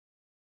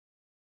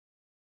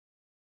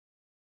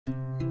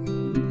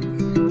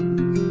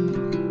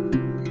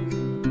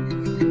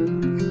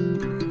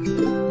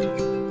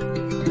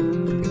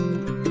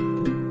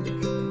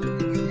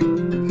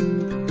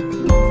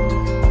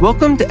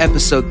Welcome to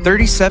episode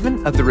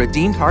 37 of the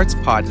Redeemed Hearts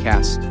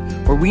podcast,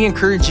 where we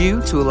encourage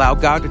you to allow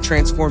God to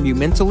transform you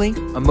mentally,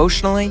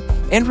 emotionally,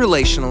 and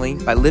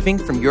relationally by living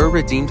from your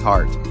redeemed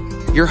heart.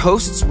 Your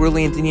hosts,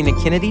 Worley and Danina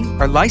Kennedy,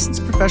 are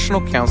licensed professional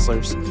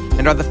counselors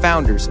and are the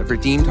founders of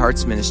Redeemed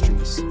Hearts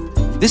Ministries.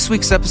 This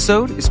week's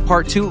episode is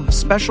part 2 of a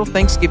special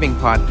Thanksgiving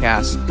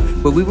podcast,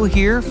 where we will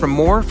hear from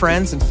more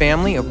friends and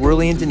family of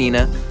Worley and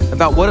Danina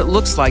about what it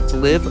looks like to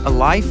live a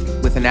life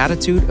with an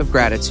attitude of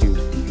gratitude.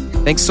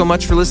 Thanks so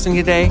much for listening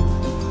today.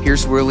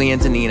 Here's Worley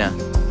and Danina.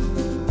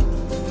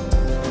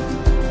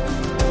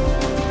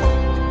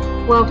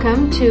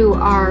 Welcome to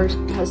our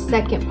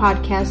second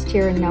podcast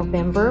here in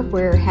November.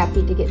 We're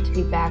happy to get to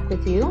be back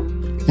with you.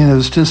 And it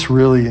was just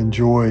really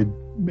enjoyed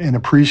and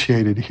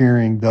appreciated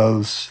hearing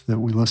those that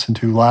we listened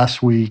to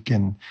last week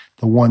and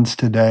the ones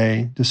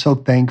today. Just so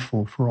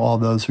thankful for all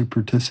those who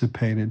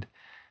participated.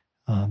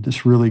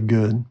 Just really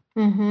good.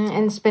 Mm-hmm.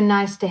 And it's been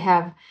nice to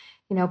have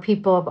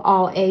people of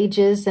all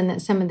ages, and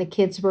that some of the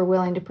kids were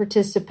willing to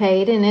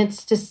participate. And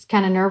it's just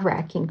kind of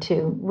nerve-wracking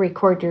to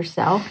record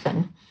yourself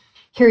and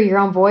hear your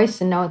own voice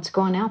and know it's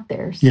going out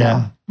there. So.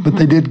 Yeah, but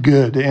they did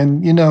good.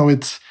 And,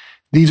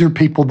 these are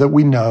people that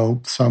we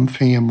know, some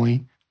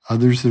family,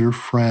 others that are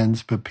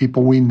friends, but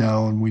people we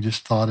know, and we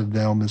just thought of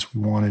them as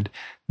we wanted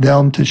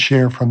them to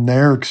share from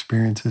their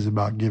experiences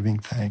about giving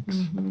thanks.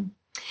 Mm-hmm.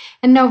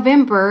 And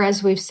November,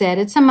 as we've said,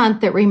 it's a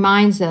month that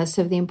reminds us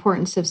of the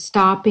importance of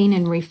stopping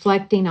and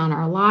reflecting on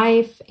our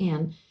life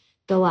and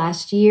the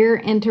last year,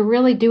 and to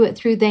really do it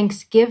through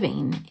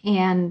Thanksgiving.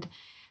 And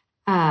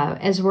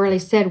as Worley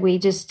said, we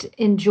just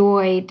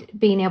enjoyed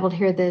being able to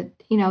hear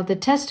the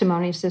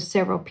testimonies of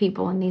several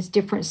people in these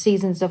different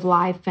seasons of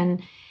life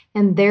and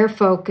their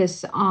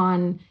focus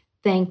on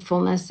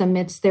thankfulness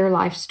amidst their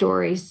life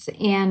stories.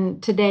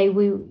 And today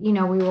we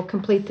will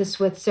complete this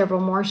with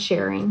several more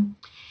sharing.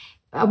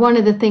 One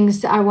of the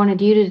things I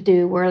wanted you to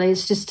do, Worley,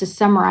 is just to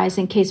summarize,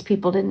 in case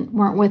people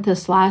weren't with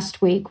us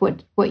last week,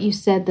 what you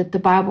said that the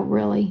Bible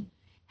really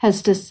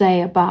has to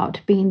say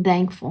about being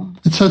thankful.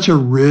 It's such a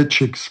rich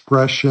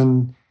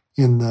expression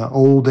in the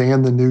Old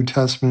and the New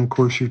Testament. Of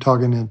course, you're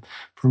talking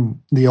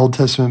from the Old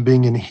Testament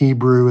being in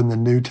Hebrew and the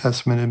New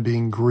Testament and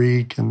being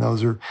Greek, and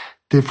those are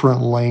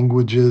different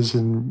languages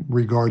in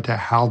regard to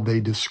how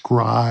they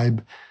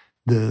describe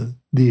the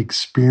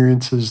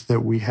experiences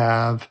that we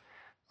have.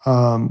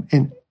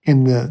 And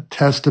in the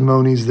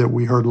testimonies that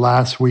we heard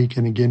last week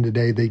and again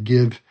today, they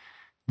give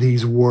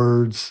these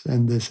words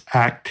and this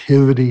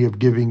activity of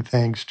giving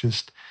thanks.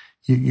 Just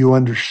you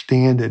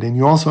understand it, and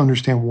you also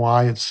understand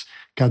why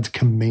God's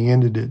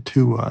commanded it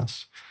to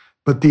us.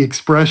 But the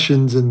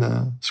expressions in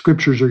the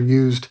scriptures are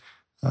used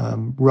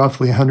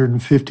roughly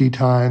 150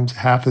 times,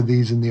 half of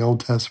these in the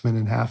Old Testament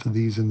and half of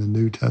these in the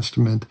New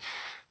Testament.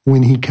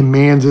 When he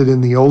commands it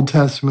in the Old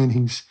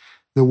Testament,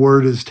 the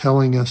word is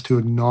telling us to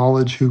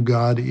acknowledge who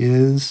God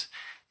is.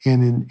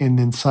 And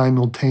then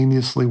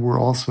simultaneously, we're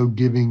also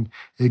giving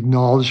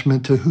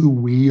acknowledgement to who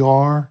we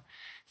are.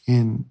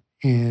 And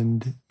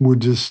we're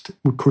just,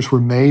 of course,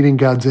 we're made in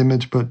God's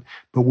image, but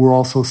we're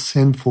also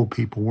sinful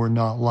people. We're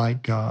not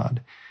like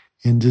God.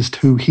 And just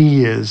who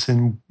he is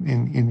and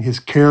in his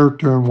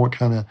character and what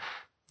kind of,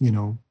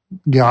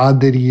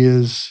 God that he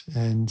is.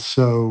 And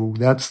so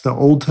that's the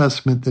Old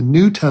Testament. The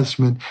New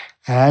Testament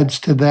adds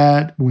to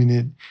that when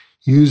it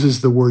uses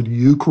the word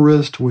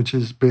Eucharist, which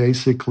is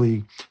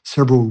basically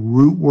several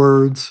root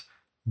words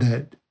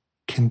that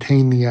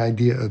contain the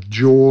idea of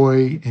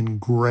joy and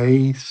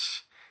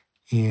grace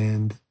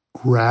and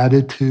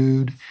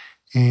gratitude.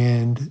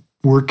 And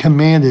we're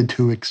commanded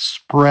to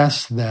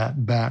express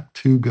that back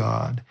to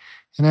God.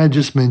 And I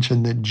just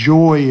mentioned that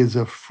joy is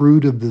a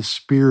fruit of the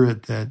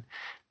Spirit that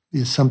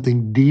is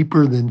something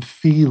deeper than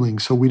feeling.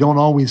 So we don't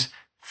always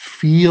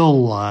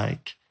feel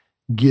like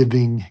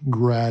giving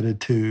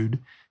gratitude,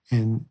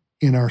 and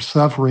in our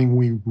suffering,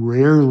 we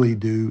rarely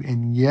do,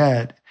 and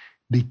yet,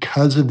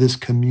 because of this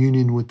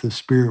communion with the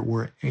Spirit,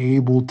 we're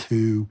able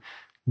to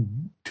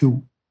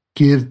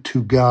give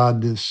to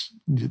God this,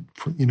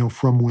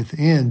 from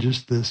within,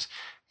 just this,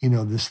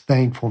 this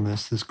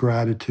thankfulness, this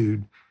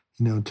gratitude,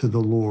 to the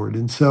Lord.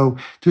 And so,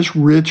 just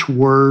rich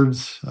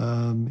words,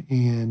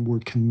 and we're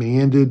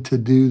commanded to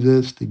do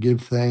this, to give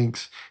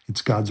thanks.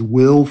 It's God's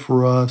will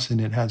for us, and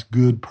it has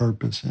good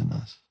purpose in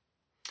us.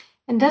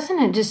 And doesn't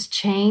it just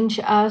change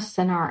us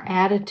and our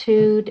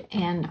attitude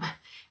and,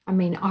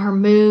 our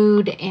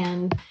mood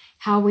and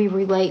how we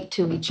relate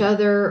to each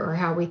other or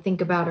how we think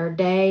about our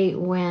day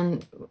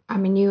when,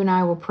 you and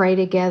I will pray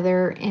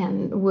together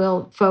and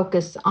we'll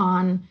focus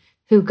on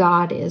who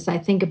God is. I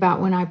think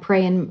about when I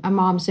pray in a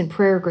Moms in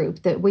Prayer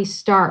group that we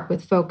start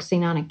with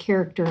focusing on a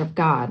character of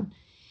God.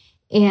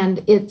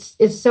 And it's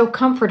so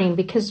comforting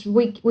because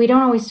we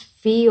don't always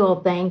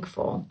feel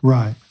thankful.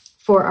 Right.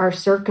 For our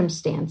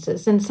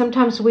circumstances. And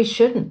sometimes we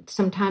shouldn't.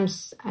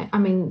 Sometimes,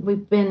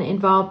 we've been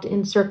involved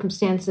in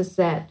circumstances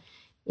that,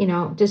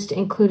 just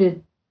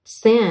included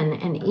sin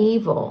and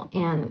evil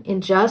and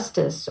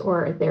injustice,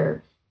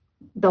 or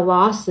the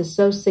loss is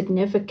so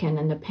significant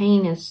and the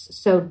pain is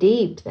so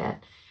deep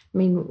that I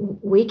mean,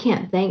 we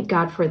can't thank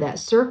God for that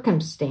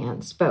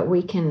circumstance, but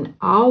we can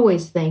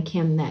always thank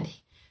Him that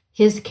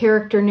His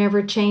character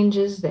never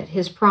changes, that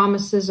His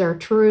promises are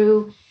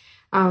true.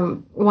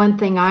 One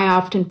thing I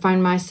often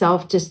find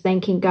myself just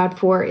thanking God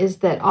for is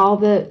that all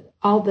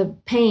the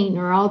pain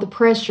or all the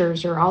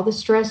pressures or all the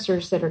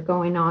stressors that are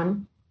going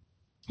on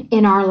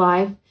in our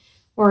life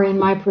or in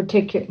my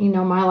particular,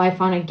 my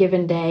life on a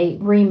given day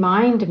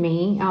remind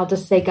me, I'll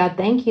just say, God,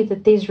 thank you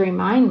that these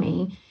remind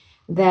me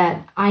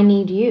that I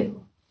need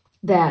you,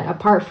 that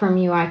apart from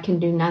you, I can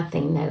do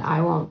nothing, that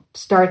I won't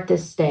start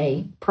this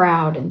day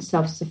proud and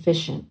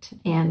self-sufficient.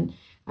 And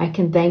I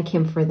can thank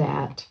Him for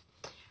that.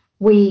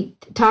 We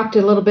talked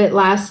a little bit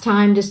last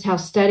time just how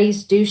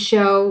studies do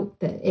show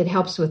that it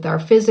helps with our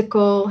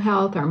physical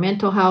health, our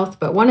mental health.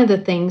 But one of the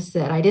things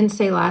that I didn't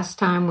say last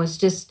time was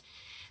just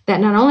that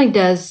not only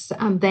does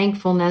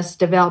thankfulness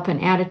develop an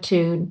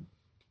attitude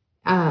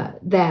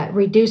that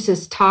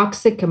reduces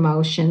toxic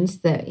emotions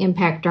that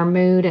impact our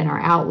mood and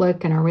our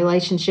outlook and our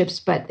relationships,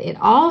 but it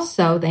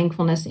also,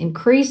 thankfulness,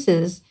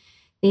 increases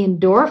the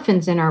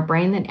endorphins in our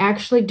brain that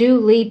actually do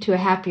lead to a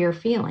happier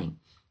feeling.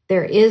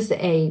 There is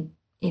a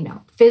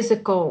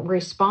physical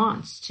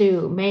response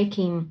to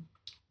making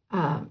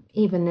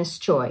even this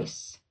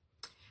choice.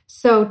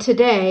 So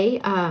today,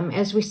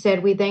 as we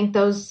said, we thank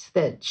those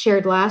that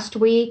shared last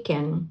week,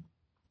 and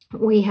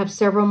we have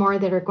several more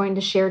that are going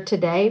to share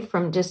today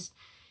from just,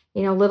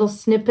 little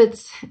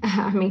snippets,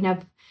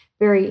 of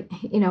very,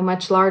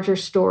 much larger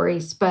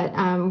stories. But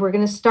we're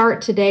going to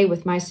start today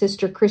with my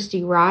sister,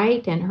 Christy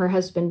Wright, and her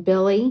husband,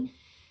 Billy,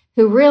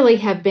 who really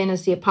have been,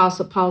 as the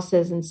Apostle Paul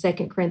says in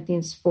 2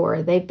 Corinthians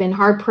 4, they've been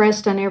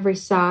hard-pressed on every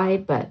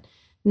side, but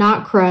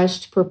not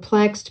crushed,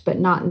 perplexed, but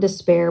not in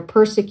despair,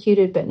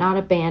 persecuted, but not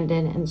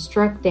abandoned, and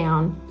struck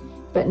down,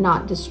 but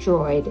not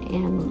destroyed.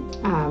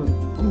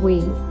 And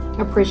we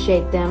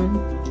appreciate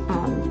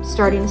them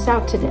starting us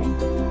out today.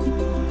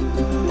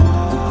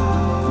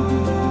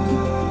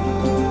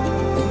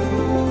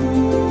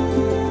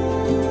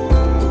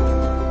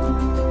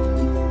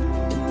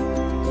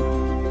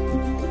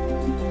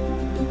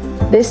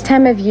 This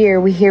time of year,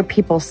 we hear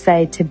people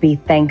say to be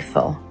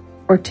thankful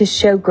or to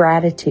show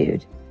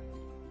gratitude.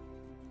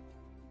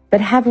 But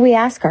have we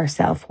asked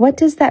ourselves, what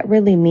does that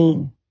really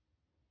mean?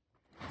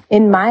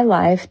 In my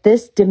life,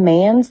 this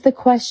demands the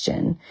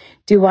question,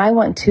 do I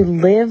want to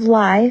live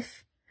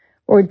life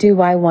or do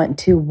I want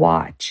to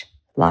watch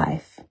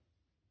life?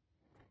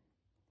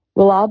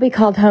 We'll all be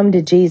called home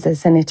to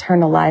Jesus and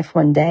eternal life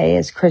one day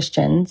as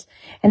Christians,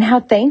 and how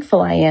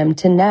thankful I am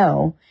to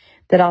know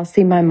that I'll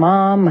see my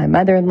mom, my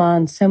mother-in-law,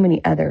 and so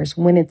many others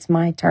when it's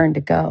my turn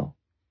to go.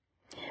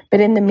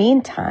 But in the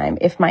meantime,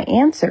 if my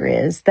answer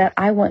is that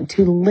I want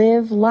to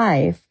live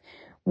life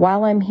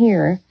while I'm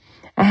here,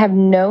 I have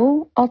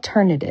no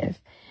alternative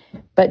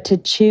but to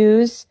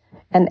choose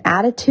an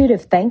attitude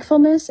of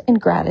thankfulness and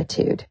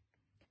gratitude.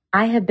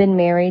 I have been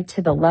married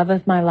to the love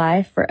of my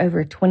life for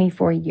over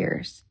 24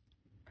 years.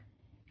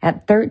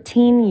 At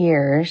 13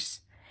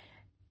 years,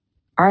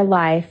 our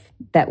life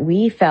that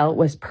we felt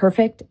was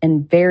perfect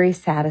and very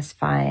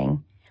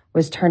satisfying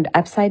was turned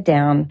upside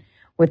down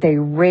with a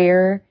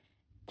rare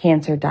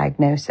cancer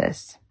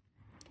diagnosis.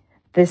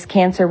 This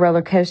cancer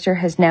roller coaster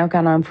has now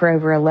gone on for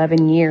over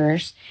 11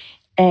 years,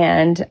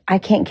 and I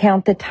can't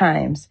count the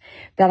times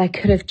that I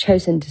could have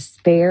chosen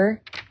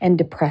despair and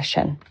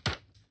depression.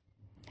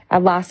 I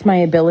lost my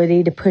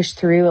ability to push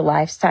through a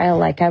lifestyle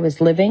like I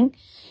was living.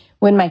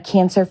 When my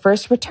cancer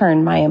first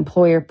returned, my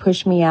employer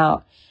pushed me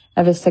out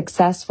of a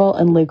successful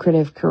and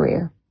lucrative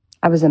career.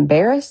 I was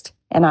embarrassed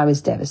and I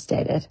was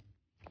devastated.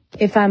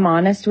 If I'm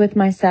honest with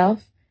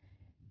myself,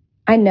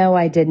 I know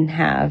I didn't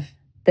have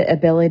the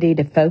ability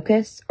to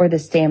focus or the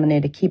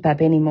stamina to keep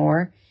up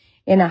anymore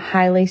in a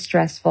highly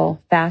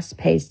stressful,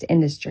 fast-paced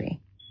industry.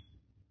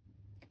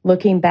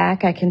 Looking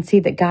back, I can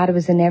see that God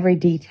was in every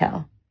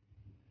detail.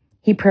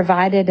 He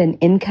provided an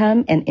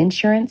income and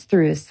insurance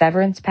through a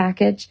severance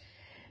package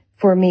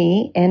for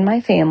me and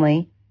my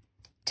family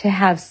to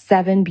have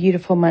 7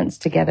 beautiful months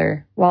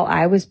together while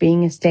I was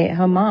being a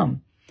stay-at-home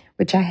mom,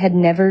 which I had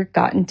never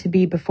gotten to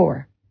be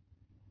before.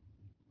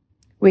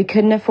 We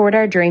couldn't afford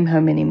our dream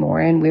home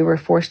anymore, and we were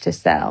forced to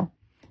sell.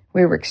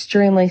 We were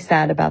extremely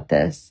sad about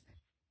this.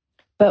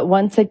 But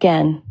once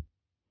again,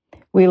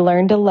 we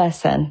learned a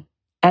lesson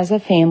as a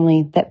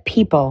family that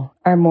people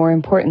are more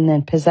important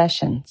than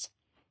possessions,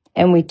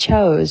 and we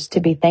chose to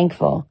be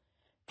thankful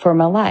for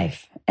my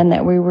life and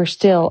that we were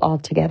still all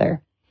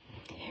together.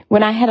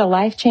 When I had a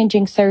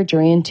life-changing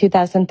surgery in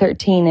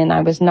 2013 and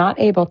I was not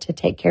able to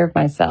take care of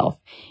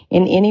myself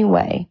in any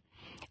way,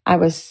 I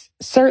was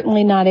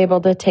certainly not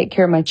able to take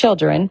care of my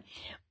children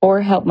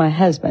or help my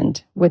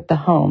husband with the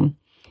home.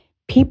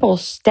 People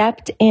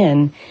stepped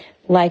in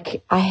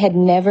like I had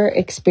never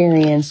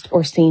experienced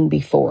or seen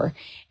before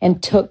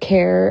and took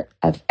care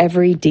of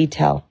every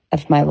detail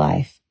of my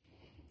life.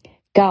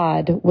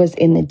 God was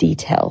in the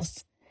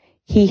details.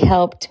 He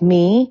helped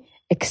me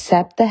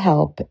accept the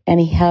help, and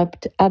he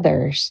helped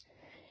others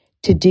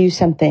to do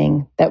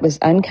something that was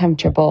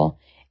uncomfortable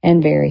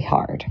and very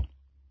hard.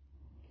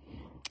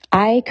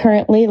 I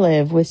currently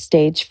live with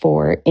stage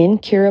 4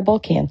 incurable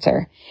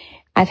cancer.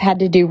 I've had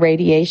to do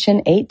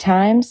radiation 8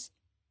 times,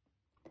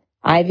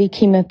 IV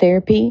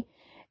chemotherapy,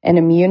 an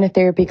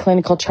immunotherapy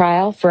clinical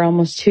trial for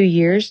almost 2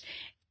 years,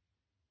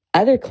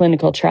 other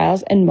clinical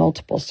trials, and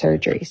multiple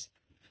surgeries.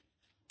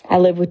 I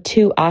live with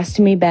 2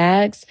 ostomy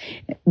bags,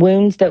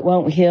 wounds that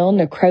won't heal,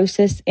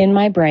 necrosis in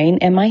my brain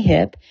and my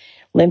hip,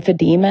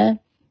 lymphedema,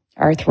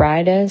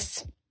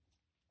 arthritis,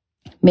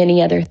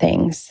 many other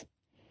things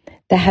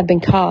that have been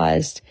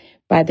caused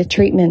by the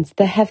treatments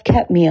that have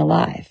kept me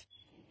alive.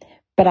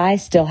 But I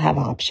still have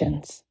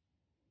options.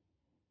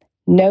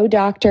 No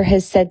doctor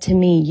has said to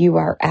me, you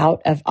are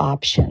out of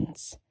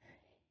options.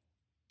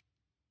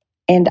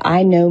 And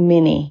I know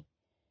many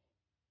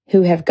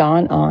who have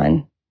gone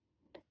on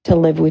to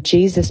live with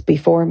Jesus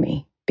before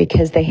me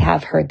because they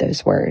have heard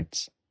those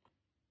words.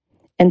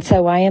 And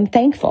so I am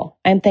thankful.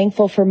 I'm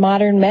thankful for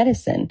modern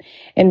medicine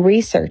and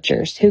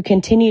researchers who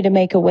continue to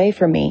make a way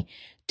for me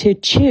to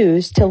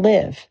choose to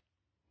live.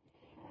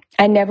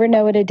 I never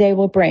know what a day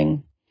will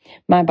bring.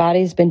 My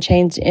body's been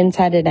changed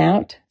inside and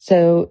out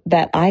so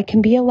that I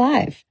can be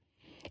alive.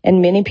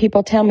 And many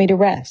people tell me to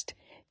rest,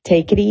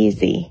 take it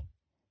easy,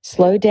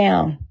 slow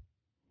down.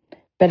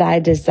 But I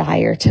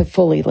desire to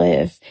fully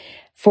live,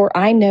 for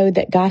I know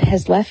that God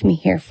has left me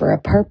here for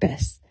a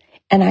purpose,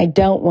 and I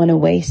don't want to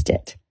waste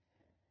it.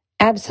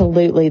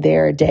 Absolutely,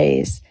 there are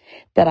days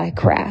that I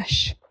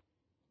crash.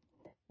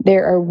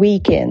 There are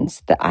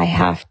weekends that I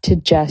have to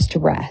just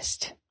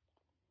rest.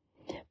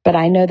 But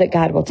I know that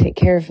God will take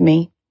care of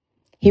me.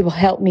 He will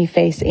help me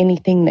face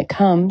anything that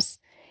comes.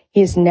 He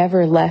has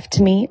never left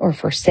me or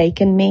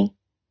forsaken me.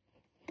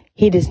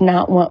 He does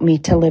not want me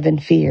to live in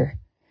fear,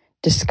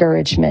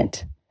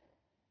 discouragement,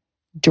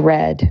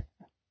 dread,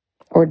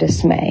 or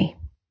dismay.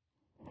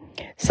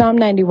 Psalm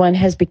 91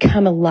 has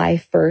become a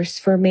life verse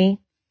for me,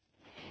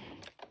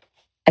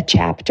 a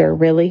chapter,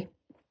 really.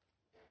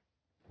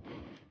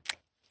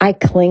 I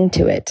cling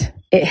to it.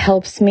 It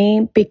helps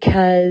me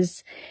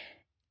because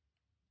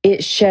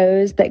it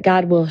shows that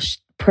God will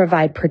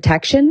provide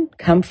protection,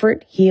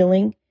 comfort,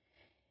 healing,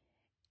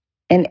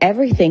 and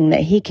everything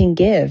that He can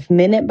give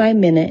minute by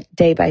minute,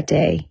 day by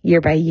day, year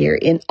by year,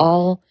 in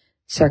all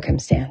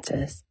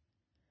circumstances.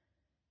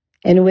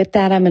 And with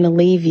that, I'm going to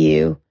leave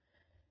you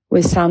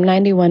with Psalm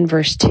 91,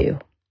 verse 2,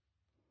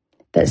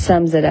 that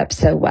sums it up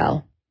so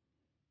well.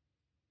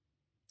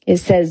 It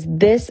says,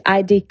 "This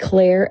I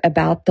declare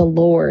about the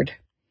Lord.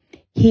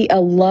 He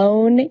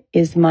alone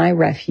is my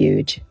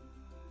refuge,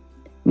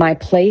 my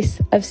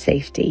place of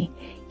safety.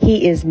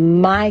 He is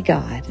my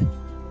God,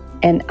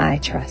 and I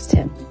trust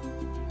Him."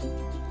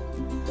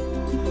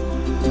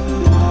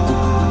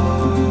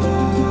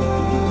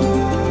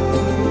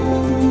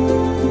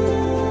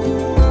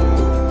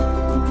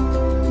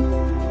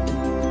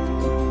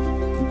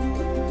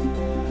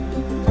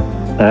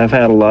 I've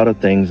had a lot of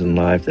things in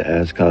life that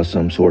has caused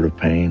some sort of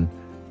pain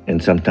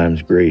and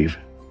sometimes grief.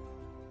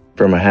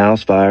 From a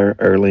house fire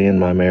early in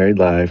my married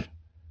life,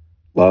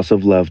 loss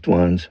of loved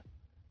ones,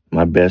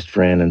 my best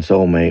friend and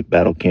soulmate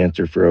battled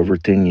cancer for over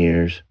 10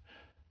 years,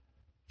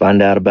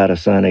 find out about a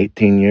son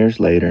 18 years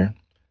later,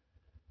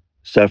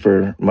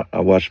 I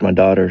watched my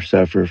daughter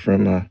suffer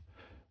from a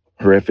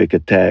horrific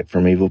attack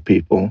from evil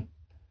people.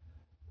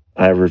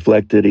 I have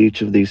reflected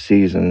each of these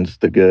seasons,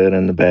 the good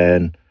and the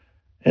bad,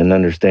 and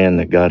understand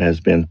that God has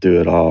been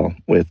through it all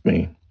with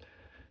me.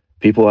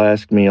 People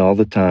ask me all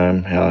the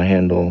time how I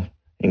handle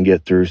and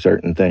get through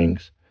certain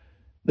things.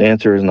 The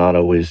answer is not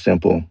always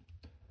simple.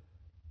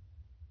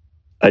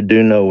 I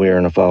do know we are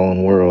in a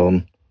fallen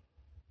world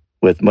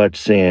with much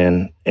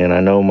sin, and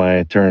I know my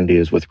eternity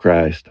is with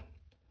Christ.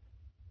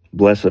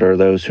 Blessed are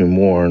those who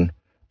mourn,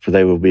 for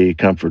they will be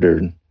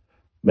comforted.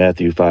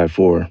 Matthew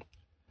 5:4.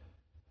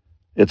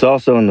 It's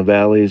also in the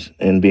valleys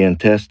and being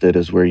tested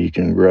is where you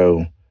can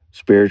grow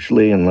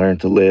spiritually and learn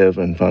to live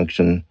and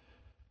function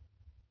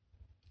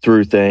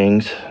through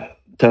things,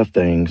 tough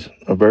things.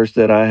 A verse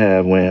that I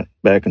have went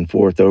back and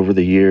forth over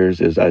the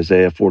years is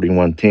Isaiah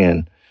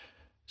 41:10.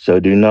 "So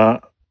do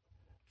not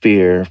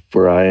fear,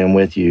 for I am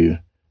with you.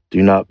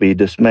 Do not be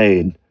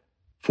dismayed,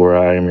 for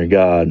I am your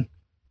God.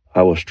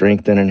 I will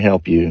strengthen and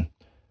help you.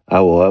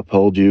 I will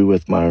uphold you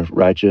with my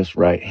righteous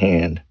right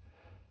hand."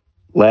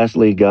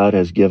 Lastly, God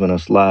has given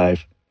us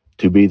life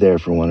to be there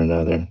for one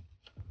another.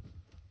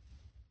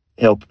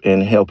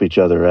 Help each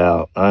other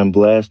out. I'm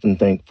blessed and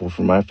thankful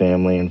for my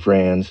family and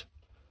friends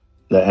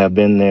that have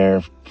been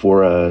there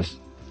for us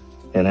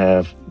and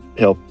have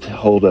helped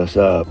hold us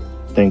up.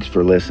 Thanks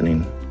for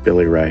listening.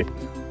 Billy Wright.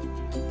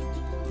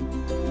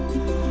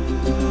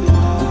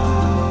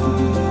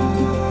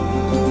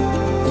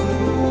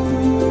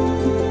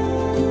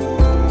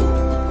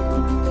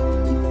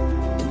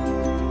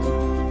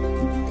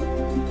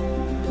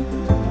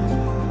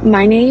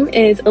 My name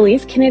is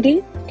Elise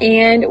Kennedy,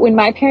 and when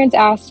my parents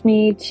asked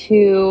me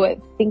to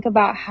think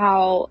about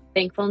how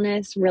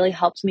thankfulness really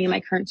helps me in my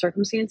current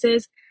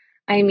circumstances,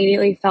 I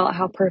immediately felt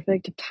how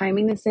perfect of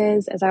timing this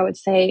is. As I would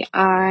say,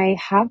 I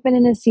have been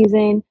in a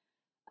season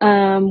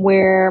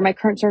where my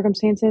current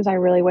circumstances, I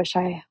really wish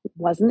I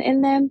wasn't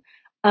in them.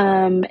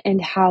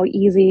 and how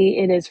easy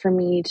it is for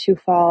me to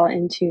fall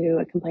into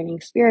a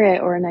complaining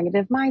spirit or a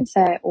negative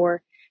mindset,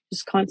 or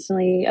just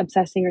constantly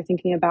obsessing or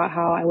thinking about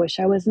how I wish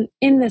I wasn't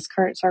in this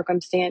current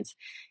circumstance,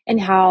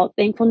 and how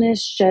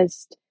thankfulness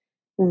just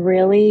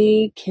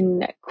really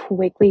can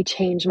quickly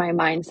change my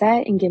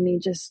mindset and give me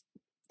just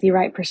the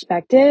right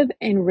perspective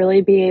and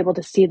really be able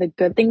to see the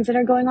good things that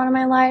are going on in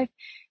my life,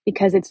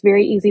 because it's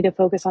very easy to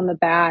focus on the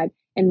bad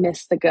and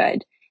miss the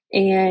good.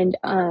 And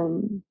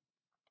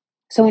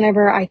so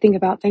whenever I think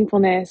about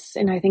thankfulness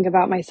and I think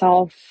about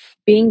myself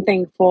being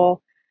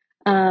thankful,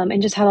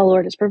 and just how the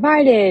Lord has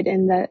provided,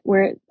 and that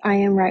where I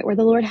am right where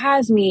the Lord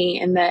has me,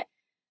 and that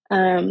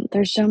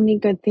there's so many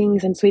good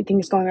things and sweet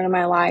things going on in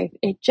my life,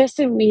 it just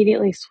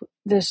immediately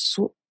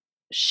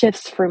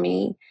shifts for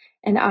me.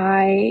 And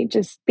I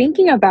just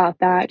thinking about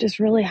that, just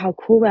really how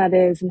cool that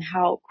is, and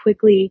how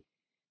quickly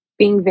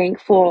being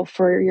thankful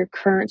for your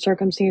current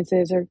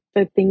circumstances or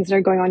the things that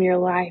are going on in your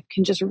life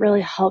can just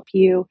really help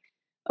you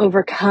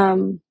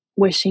overcome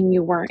wishing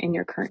you weren't in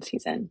your current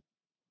season.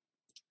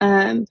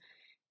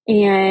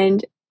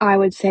 And I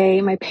would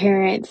say my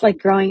parents, like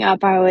growing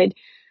up, I would,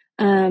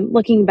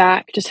 looking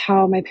back, just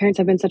how my parents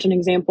have been such an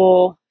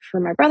example for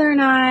my brother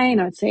and I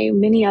would say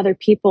many other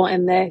people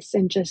in this,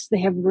 and just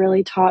they have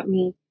really taught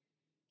me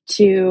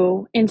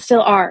to, and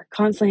still are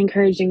constantly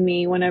encouraging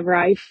me whenever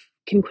I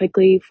can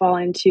quickly fall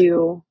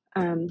into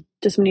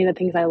just many of the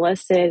things I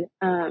listed.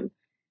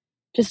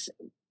 Just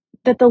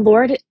that the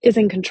Lord is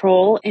in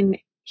control, and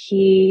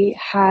He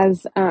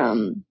has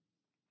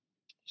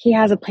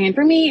a plan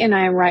for me, and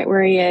I am right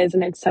where He is,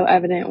 and it's so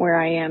evident where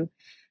I am,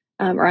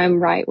 or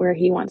I'm right where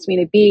He wants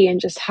me to be,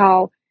 and just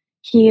how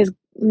He is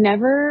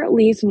never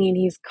leaves me, and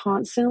He's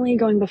constantly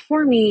going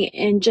before me,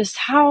 and just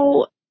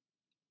how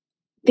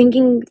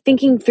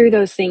thinking through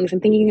those things and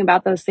thinking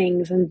about those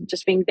things, and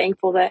just being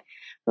thankful that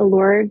the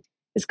Lord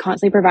is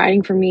constantly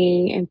providing for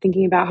me, and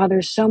thinking about how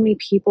there's so many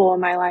people in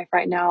my life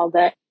right now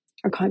that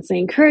are constantly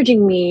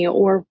encouraging me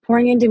or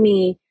pouring into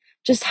me,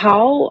 just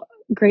how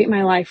great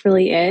my life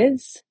really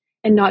is,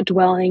 and not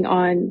dwelling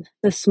on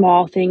the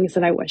small things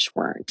that I wish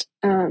weren't.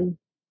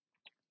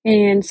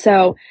 And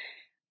so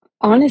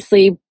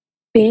honestly,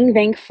 being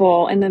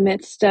thankful in the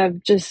midst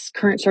of just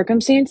current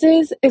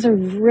circumstances is a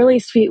really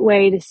sweet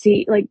way to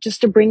see, like,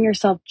 just to bring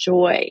yourself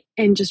joy,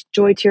 and just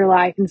joy to your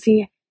life, and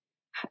see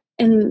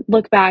and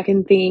look back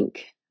and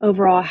think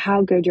overall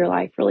how good your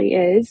life really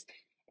is.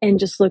 And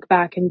just look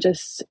back and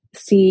just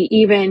see,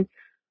 even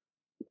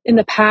in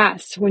the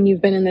past, when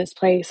you've been in this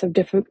place of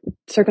different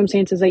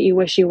circumstances that you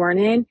wish you weren't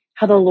in,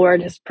 how the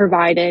Lord has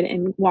provided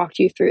and walked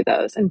you through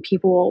those, and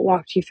people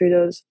walked you through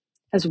those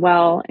as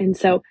well. And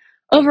so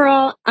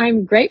overall,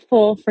 I'm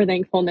grateful for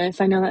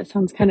thankfulness. I know that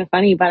sounds kind of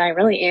funny, but I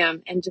really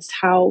am. And just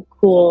how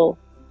cool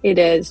it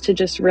is to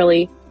just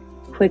really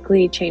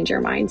quickly change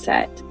your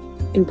mindset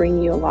and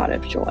bring you a lot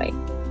of joy.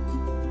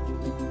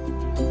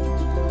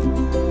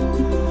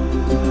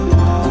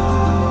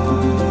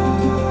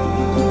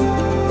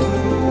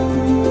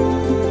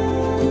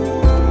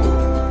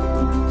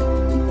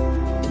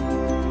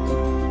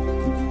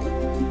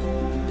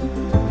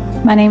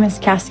 My name is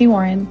Cassie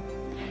Warren.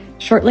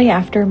 Shortly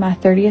after my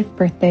 30th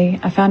birthday,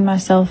 I found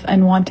myself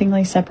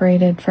unwantingly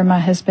separated from my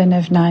husband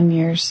of 9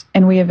 years,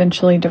 and we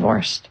eventually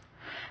divorced.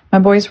 My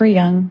boys were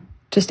young,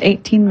 just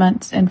 18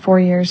 months and 4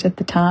 years at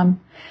the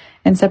time,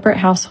 and separate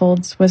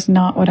households was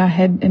not what I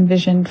had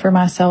envisioned for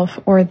myself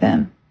or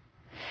them.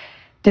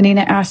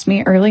 Danina asked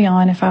me early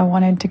on if I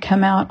wanted to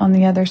come out on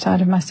the other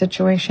side of my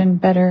situation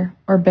better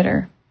or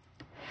bitter.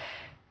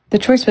 The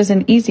choice was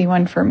an easy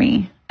one for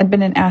me. I'd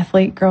been an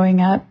athlete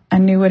growing up. I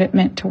knew what it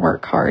meant to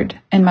work hard,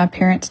 and my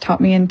parents taught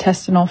me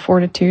intestinal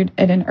fortitude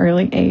at an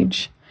early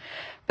age.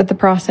 But the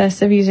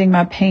process of using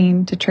my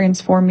pain to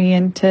transform me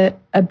into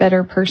a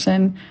better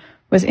person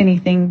was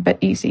anything but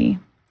easy.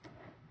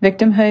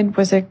 Victimhood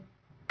was a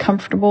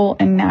comfortable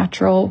and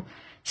natural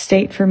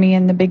state for me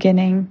in the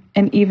beginning,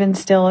 and even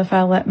still, if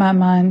I let my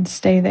mind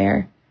stay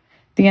there.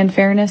 The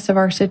unfairness of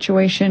our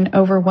situation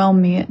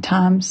overwhelmed me at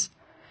times.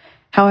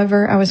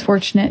 However, I was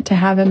fortunate to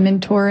have a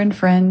mentor and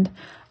friend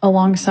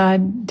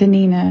alongside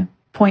Danina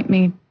point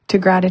me to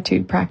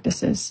gratitude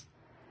practices.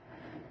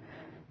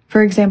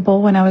 For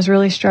example, when I was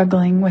really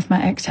struggling with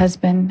my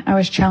ex-husband, I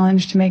was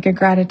challenged to make a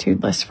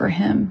gratitude list for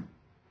him.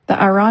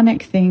 The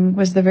ironic thing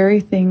was the very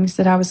things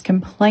that I was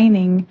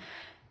complaining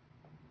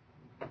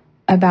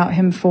about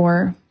him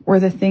for were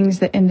the things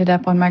that ended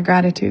up on my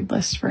gratitude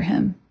list for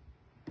him.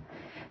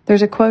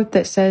 There's a quote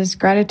that says,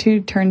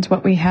 "Gratitude turns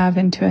what we have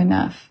into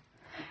enough."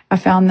 I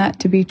found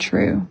that to be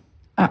true.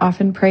 I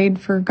often prayed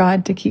for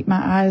God to keep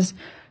my eyes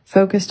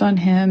focused on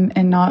Him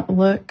and not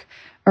look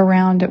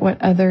around at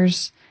what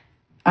others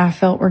I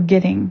felt were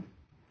getting.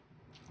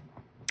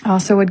 I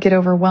also would get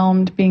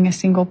overwhelmed being a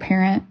single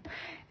parent,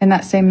 and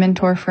that same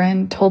mentor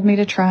friend told me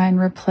to try and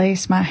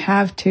replace my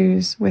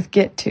have-tos with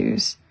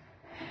get-tos.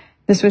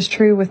 This was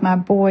true with my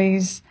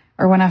boys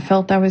or when I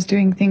felt I was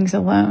doing things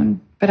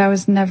alone, but I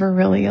was never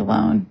really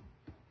alone.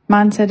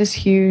 Mindset is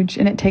huge,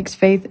 and it takes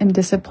faith and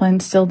discipline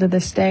still to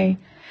this day.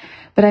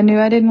 but I knew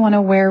I didn't want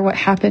to wear what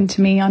happened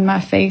to me on my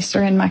face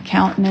or in my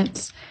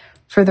countenance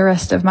for the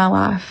rest of my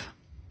life.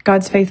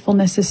 God's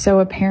faithfulness is so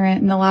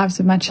apparent in the lives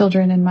of my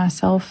children and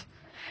myself.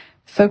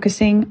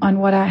 Focusing on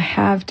what I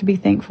have to be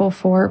thankful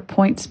for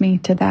points me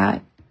to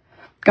that.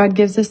 God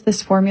gives us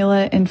this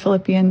formula in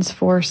Philippians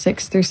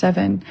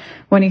 4:6-7,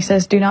 when he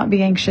says, "Do not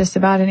be anxious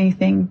about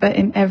anything, but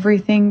in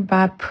everything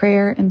by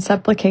prayer and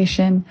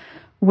supplication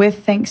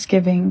with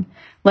thanksgiving,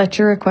 let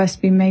your requests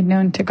be made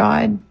known to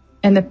God,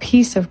 and the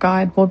peace of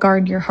God will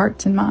guard your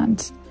hearts and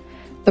minds."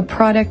 The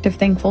product of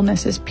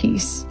thankfulness is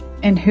peace,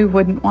 and who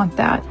wouldn't want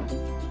that?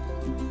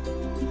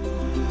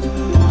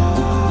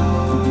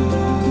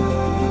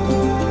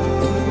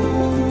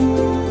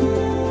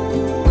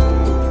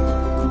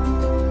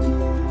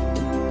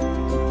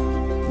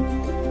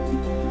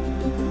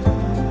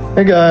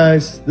 Hey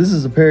guys, this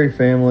is the Perry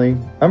family.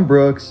 I'm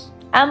Brooks.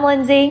 I'm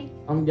Lindsay.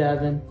 I'm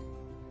Gavin.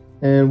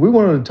 And we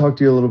wanted to talk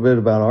to you a little bit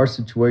about our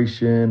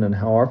situation and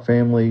how our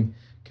family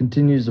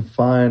continues to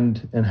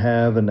find and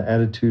have an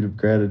attitude of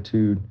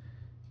gratitude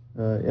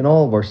in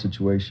all of our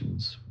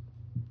situations.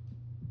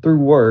 Through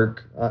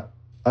work,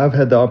 I've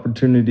had the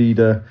opportunity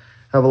to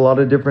have a lot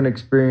of different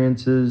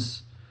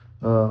experiences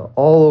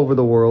all over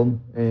the world,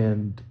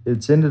 and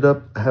it's ended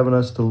up having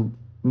us to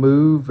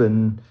move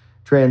and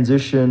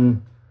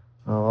transition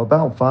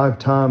about 5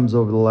 times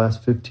over the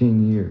last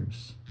 15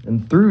 years.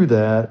 And through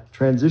that,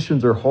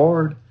 transitions are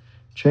hard,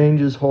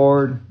 change is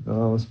hard,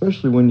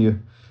 especially when you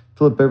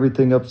flip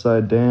everything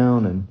upside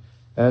down and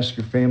ask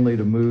your family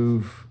to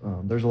move.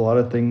 There's a lot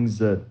of things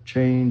that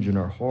change and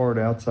are hard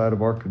outside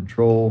of our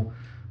control.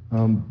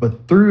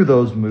 But through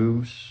those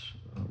moves,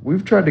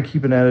 we've tried to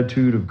keep an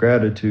attitude of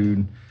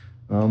gratitude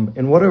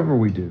in whatever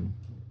we do,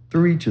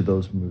 through each of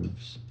those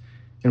moves.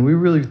 And we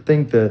really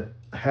think that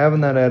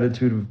having that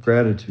attitude of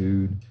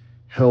gratitude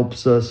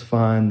helps us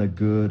find the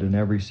good in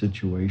every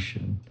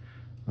situation.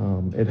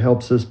 It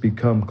helps us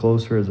become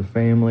closer as a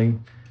family,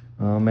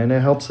 and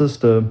it helps us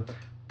to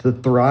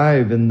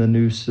thrive in the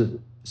new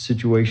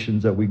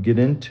situations that we get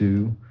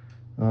into,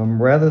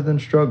 rather than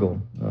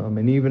struggle.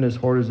 And even as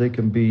hard as they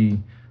can be,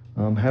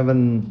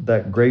 having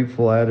that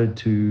grateful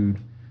attitude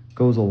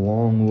goes a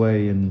long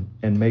way in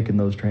making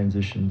those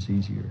transitions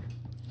easier.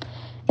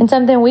 And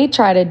something we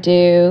try to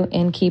do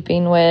in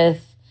keeping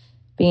with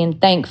being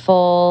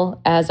thankful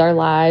as our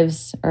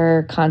lives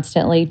are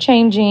constantly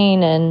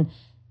changing and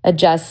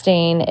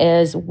adjusting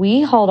is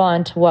we hold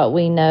on to what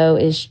we know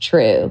is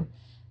true,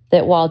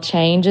 that while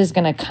change is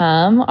going to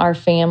come, our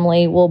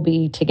family will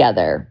be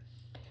together.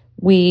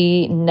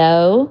 We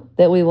know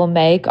that we will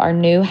make our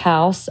new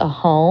house a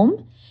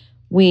home.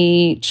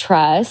 We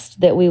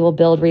trust that we will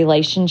build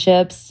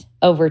relationships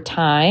over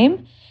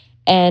time.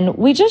 And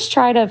we just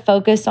try to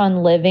focus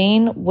on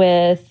living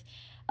with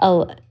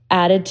an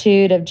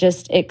attitude of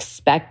just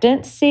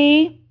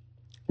expectancy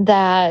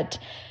that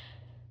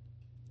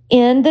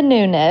in the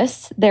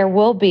newness, there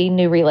will be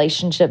new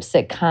relationships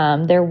that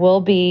come. There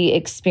will be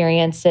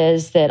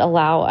experiences that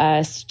allow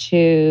us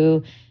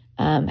to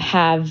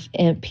have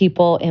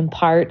people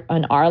impart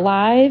on our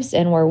lives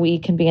and where we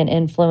can be an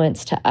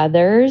influence to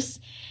others.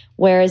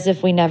 Whereas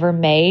if we never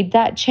made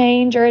that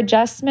change or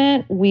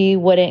adjustment, we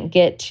wouldn't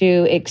get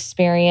to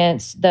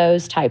experience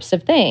those types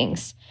of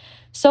things.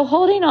 So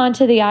holding on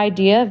to the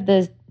idea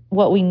of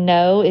what we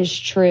know is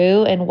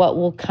true and what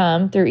will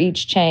come through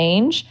each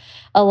change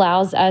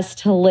allows us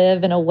to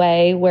live in a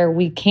way where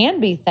we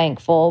can be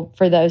thankful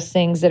for those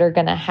things that are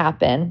going to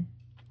happen.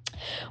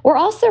 We're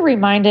also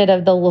reminded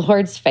of the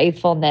Lord's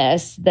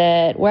faithfulness,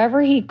 that wherever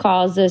he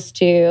calls us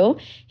to,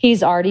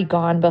 he's already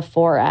gone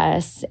before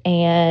us.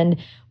 And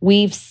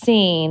we've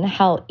seen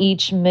how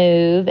each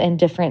move and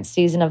different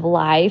season of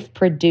life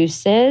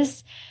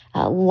produces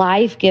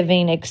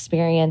life-giving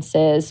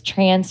experiences,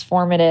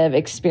 transformative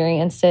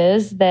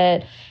experiences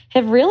that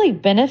have really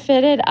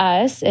benefited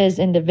us as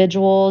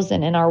individuals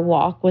and in our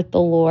walk with the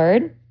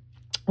Lord,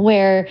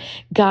 where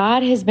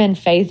God has been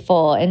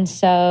faithful. And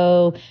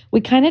so we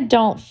kind of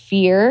don't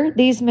fear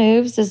these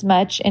moves as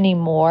much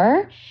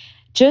anymore,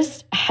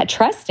 just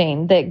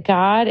trusting that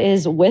God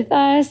is with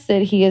us,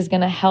 that he is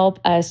going to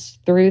help us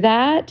through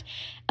that.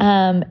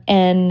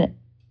 And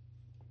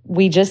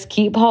we just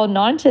keep holding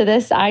on to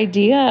this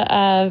idea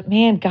of,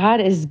 man,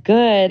 God is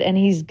good and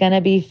he's going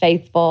to be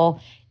faithful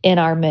in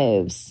our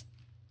moves.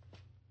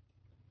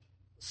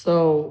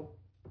 So,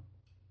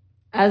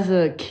 as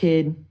a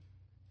kid,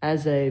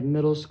 as a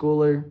middle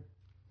schooler,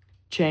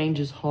 change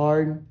is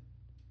hard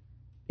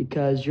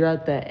because you're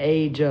at that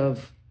age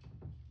of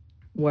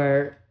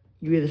where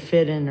you either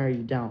fit in or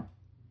you don't.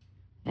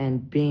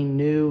 And being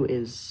new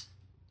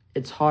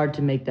it's hard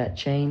to make that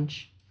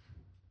change.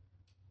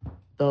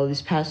 Though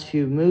these past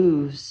few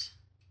moves,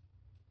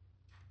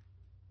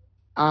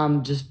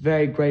 I'm just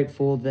very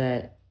grateful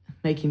that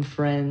making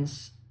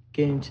friends,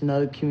 getting to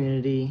know the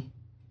community,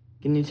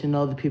 getting to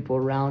know the people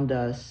around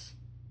us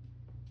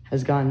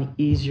has gotten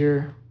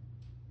easier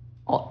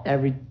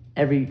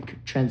every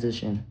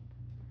transition.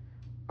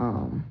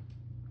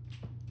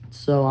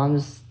 So I'm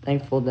just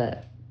thankful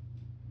that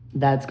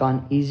that's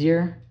gotten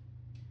easier.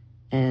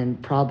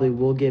 and probably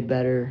will get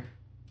better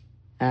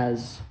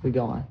as we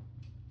go on.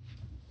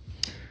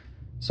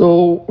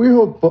 So we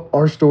hope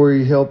our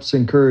story helps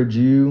encourage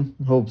you,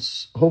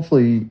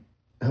 hopefully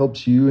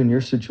helps you in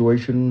your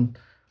situation,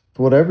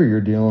 whatever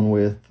you're dealing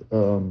with.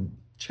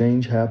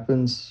 Change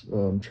happens,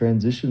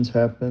 transitions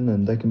happen,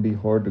 and they can be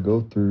hard to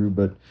go through,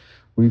 but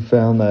we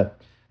found that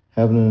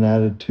having an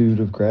attitude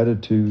of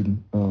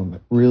gratitude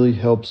really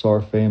helps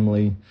our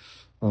family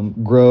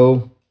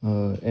grow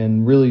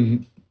and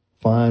really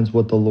finds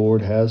what the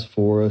Lord has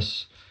for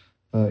us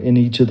in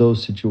each of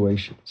those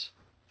situations.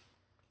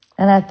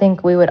 And I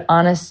think we would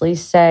honestly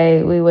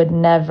say we would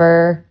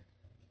never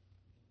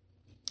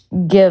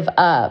give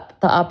up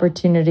the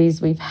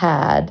opportunities we've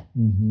had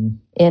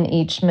in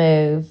each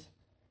move.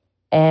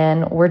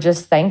 And we're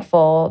just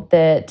thankful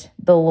that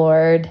the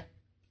Lord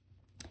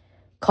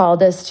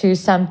called us to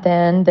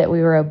something, that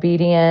we were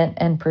obedient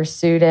and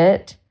pursued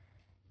it.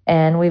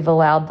 And we've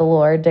allowed the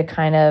Lord to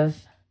kind of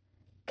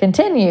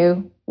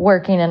continue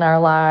working in our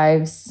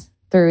lives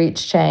through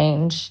each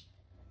change.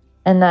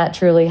 And that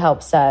truly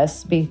helps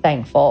us be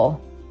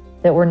thankful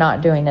that we're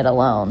not doing it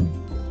alone,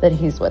 that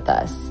He's with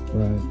us.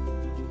 Right.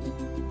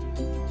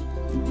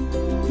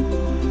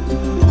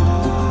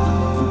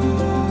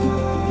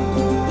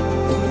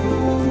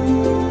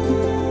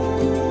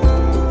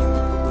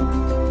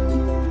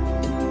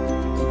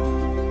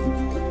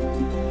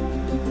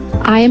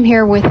 I am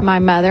here with my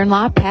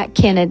mother-in-law, Pat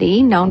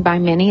Kennedy, known by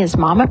many as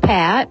Mama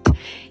Pat.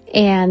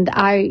 And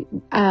I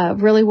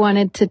really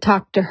wanted to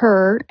talk to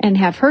her and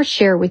have her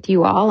share with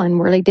you all,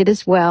 and really did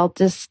as well,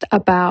 just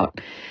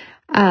about,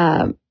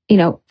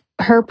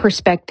 her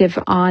perspective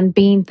on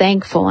being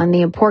thankful and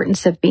the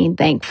importance of being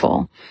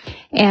thankful.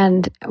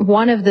 And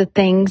one of the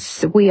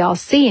things we all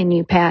see in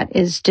you, Pat,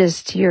 is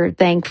just your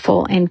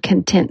thankful and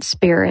content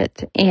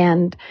spirit.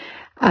 And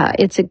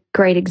it's a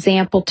great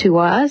example to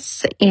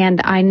us. And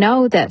I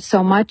know that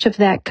so much of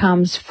that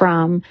comes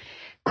from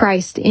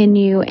Christ in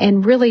you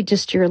and really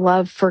just your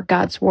love for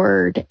God's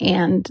Word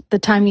and the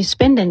time you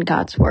spend in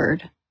God's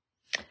Word.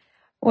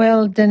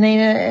 Well,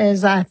 Danita,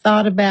 as I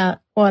thought about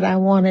what I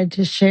wanted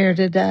to share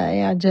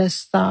today, I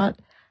just thought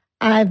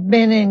I've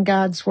been in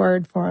God's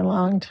Word for a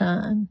long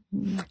time,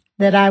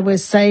 that I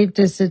was saved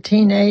as a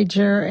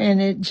teenager,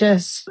 and it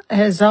just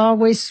has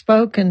always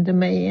spoken to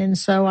me. And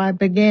so I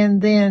began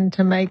then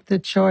to make the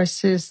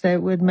choices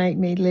that would make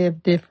me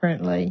live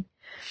differently.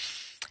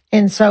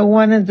 And so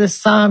one of the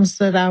Psalms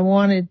that I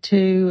wanted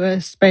to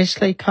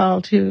especially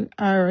call to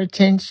our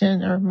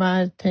attention, or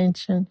my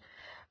attention,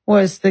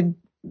 was the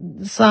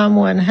Psalm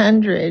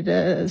 100,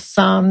 a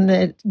psalm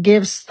that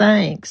gives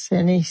thanks.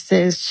 And he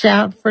says,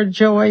 "Shout for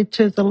joy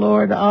to the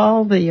Lord,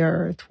 all the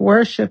earth.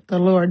 Worship the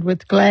Lord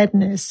with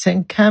gladness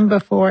and come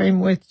before Him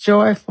with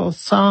joyful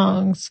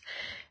songs,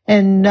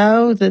 and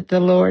know that the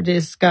Lord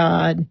is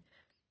God.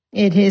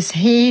 It is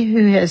He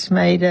who has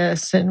made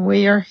us, and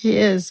we are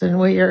His, and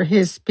we are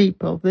His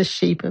people, the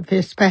sheep of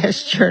His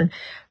pasture."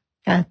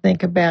 I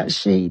think about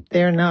sheep.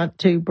 They're not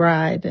too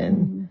bright,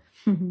 and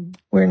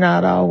we're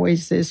not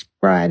always as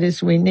bright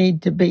as we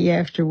need to be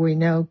after we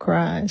know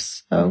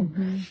Christ. So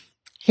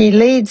He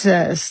leads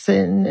us,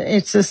 and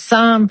it's a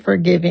psalm for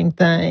giving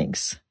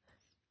thanks.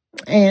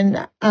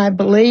 And I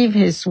believe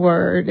His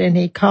Word, and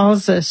He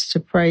calls us to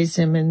praise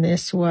Him in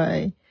this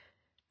way.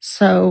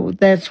 So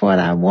that's what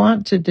I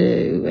want to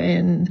do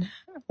and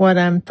what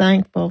I'm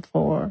thankful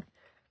for.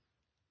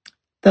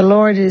 The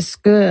Lord is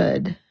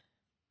good.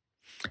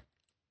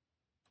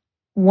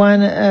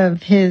 One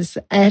of His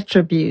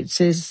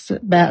attributes is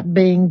about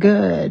being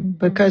good,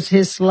 because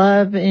His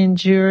love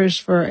endures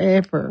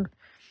forever.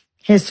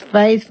 His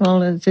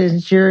faithfulness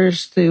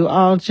endures through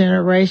all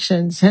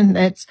generations, and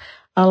that's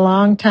a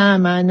long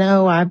time. I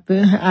know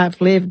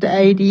I've lived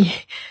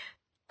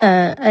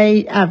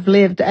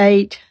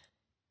 8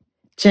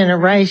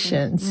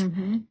 generations.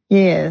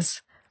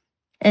 Yes.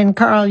 And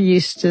Carl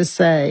used to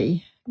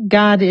say,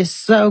 God is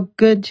so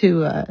good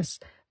to us.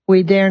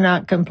 We dare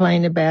not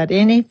complain about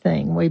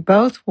anything. We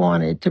both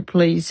wanted to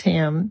please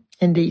Him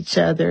and each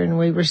other, and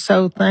we were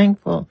so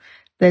thankful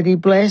that He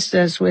blessed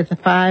us with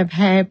 5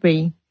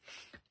 happy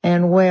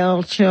and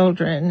well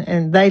children,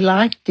 and they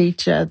liked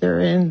each other,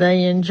 and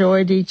they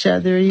enjoyed each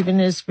other even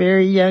as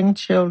very young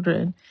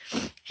children.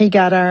 He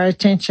got our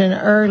attention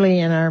early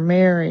in our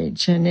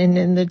marriage, and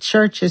in the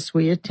churches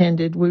we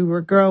attended, we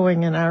were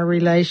growing in our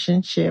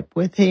relationship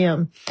with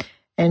Him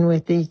and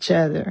with each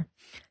other.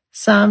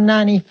 Psalm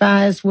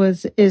 95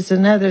 is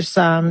another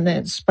psalm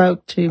that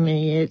spoke to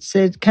me. It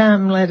said,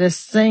 "Come, let us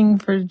sing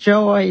for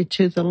joy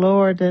to the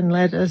Lord, and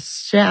let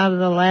us shout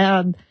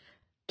aloud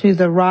to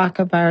the rock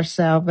of our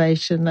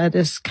salvation. Let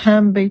us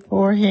come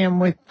before Him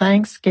with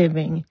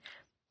thanksgiving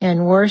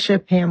and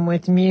worship Him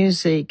with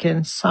music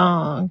and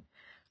song."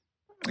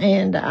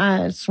 And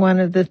it's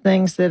one of the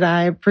things that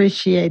I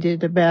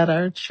appreciated about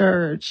our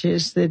church,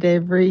 is that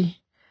every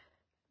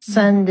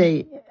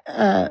Sunday,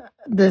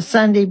 the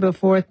Sunday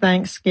before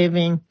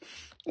Thanksgiving,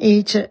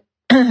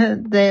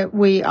 that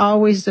we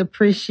always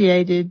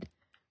appreciated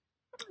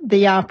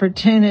the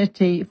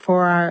opportunity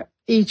for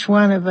each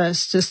one of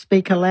us to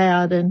speak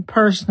aloud and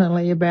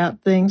personally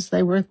about things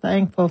they were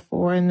thankful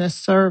for in the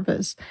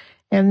service.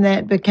 And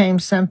that became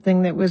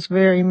something that was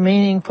very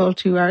meaningful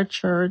to our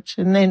church.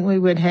 And then we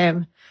would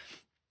have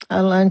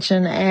a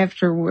luncheon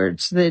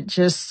afterwards that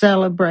just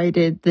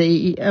celebrated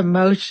the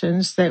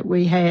emotions that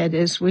we had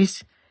as we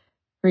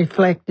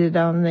reflected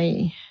on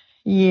the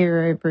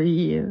year every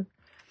year.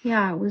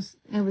 Yeah, it was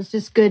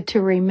just good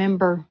to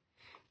remember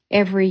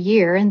every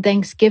year, and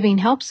Thanksgiving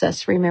helps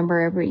us remember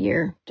every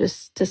year,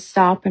 just to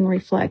stop and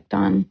reflect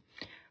on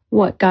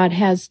what God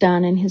has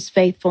done and his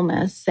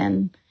faithfulness.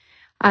 And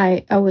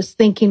I was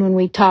thinking when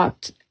we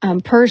talked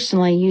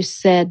personally, you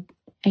said,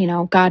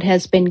 God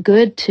has been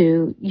good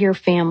to your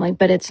family,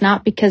 but it's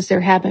not because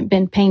there haven't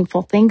been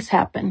painful things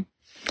happen.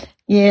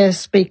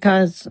 Yes,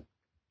 because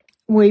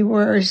we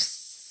were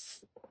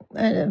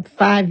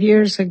 5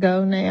 years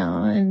ago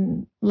now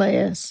and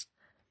less.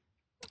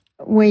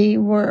 We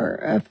were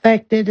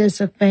affected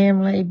as a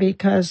family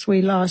because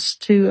we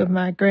lost 2 of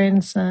my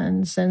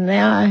grandsons, and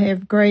now I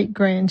have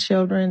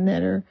great-grandchildren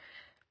that are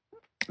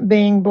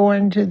being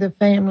born to the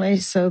family,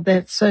 so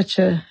that's such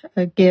a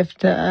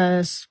gift to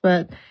us.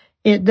 But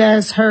it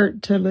does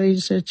hurt to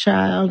lose a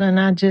child, and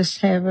I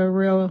just have a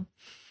real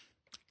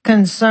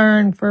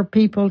concern for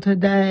people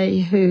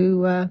today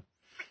who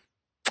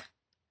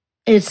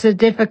it's a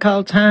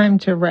difficult time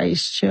to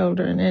raise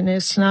children, and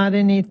it's not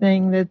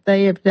anything that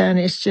they have done.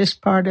 It's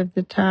just part of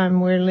the time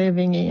we're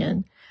living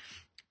in.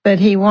 But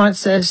he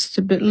wants us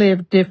to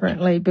live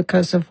differently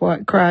because of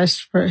what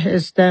Christ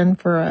has done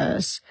for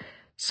us.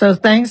 So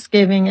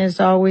Thanksgiving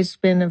has always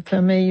been a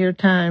familiar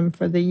time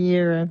for the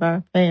year of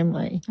our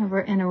family.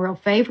 And a real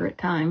favorite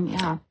time,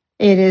 yeah.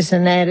 It is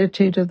an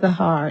attitude of the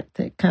heart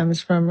that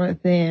comes from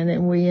within,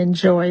 and we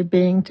enjoy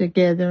being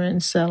together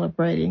and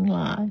celebrating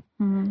life.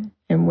 Mm-hmm.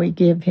 And we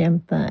give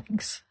him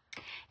thanks.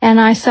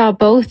 And I saw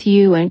both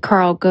you and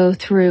Carl go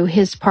through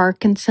his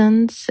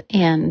Parkinson's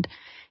and,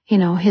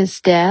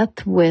 his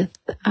death with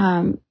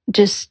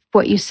just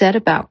what you said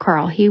about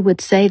Carl. He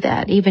would say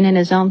that even in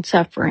his own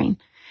suffering,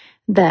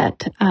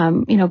 that,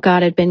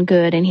 God had been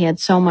good and he had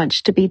so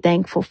much to be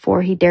thankful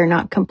for. He dare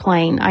not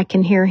complain. I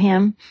can hear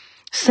him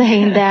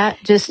saying that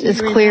just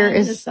as clear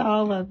as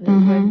all of it.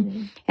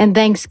 Mm-hmm. And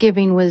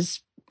Thanksgiving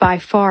was by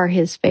far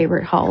his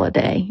favorite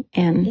holiday.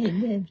 And it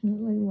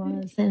definitely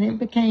was. And it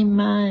became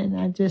mine.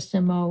 I just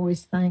am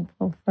always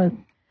thankful for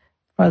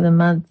the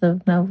month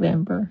of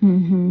November.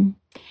 Mm-hmm.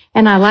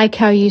 And I like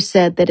how you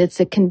said that it's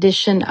a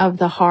condition of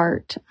the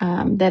heart,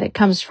 that it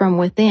comes from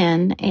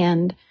within.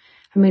 And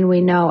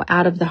we know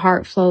out of the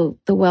heart flow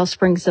the well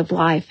springs of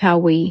life, how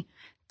we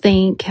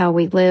think, how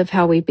we live,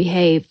 how we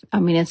behave.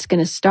 It's going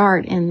to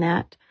start in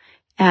that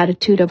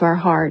attitude of our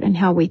heart and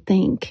how we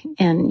think.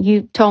 And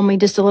you told me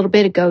just a little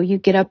bit ago, you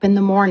get up in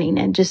the morning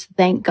and just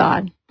thank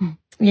God.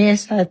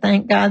 Yes, I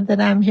thank God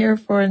that I'm here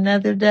for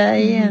another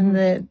day, mm-hmm. and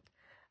that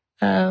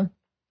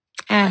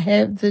I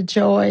have the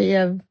joy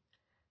of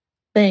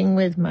being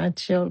with my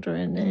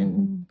children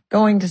and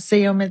going to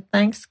see them at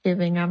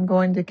Thanksgiving. I'm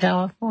going to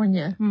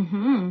California.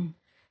 Mm-hmm.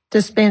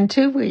 To spend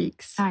 2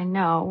 weeks. I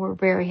know. We're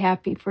very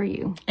happy for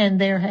you.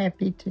 And they're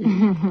happy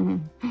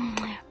too.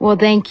 Well,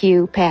 thank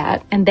you,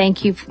 Pat. And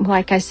thank you,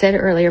 like I said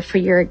earlier, for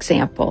your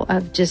example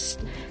of just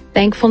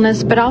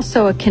thankfulness, but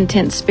also a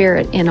content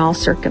spirit in all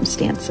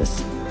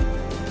circumstances.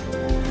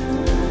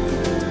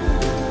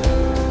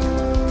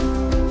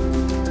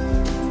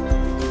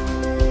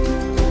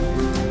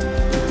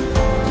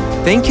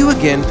 Thank you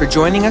again for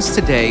joining us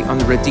today on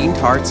the Redeemed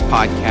Hearts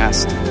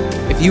podcast.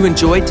 If you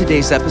enjoyed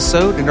today's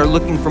episode and are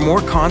looking for more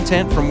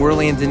content from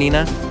Worley and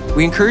Danina,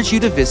 we encourage you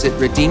to visit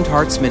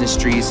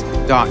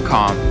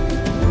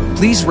redeemedheartsministries.com.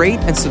 Please rate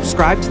and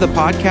subscribe to the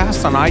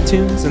podcast on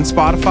iTunes and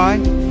Spotify,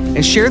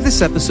 and share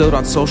this episode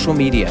on social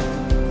media.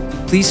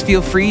 Please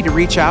feel free to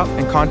reach out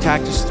and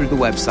contact us through the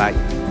website.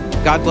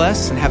 God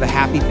bless and have a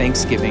happy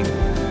Thanksgiving.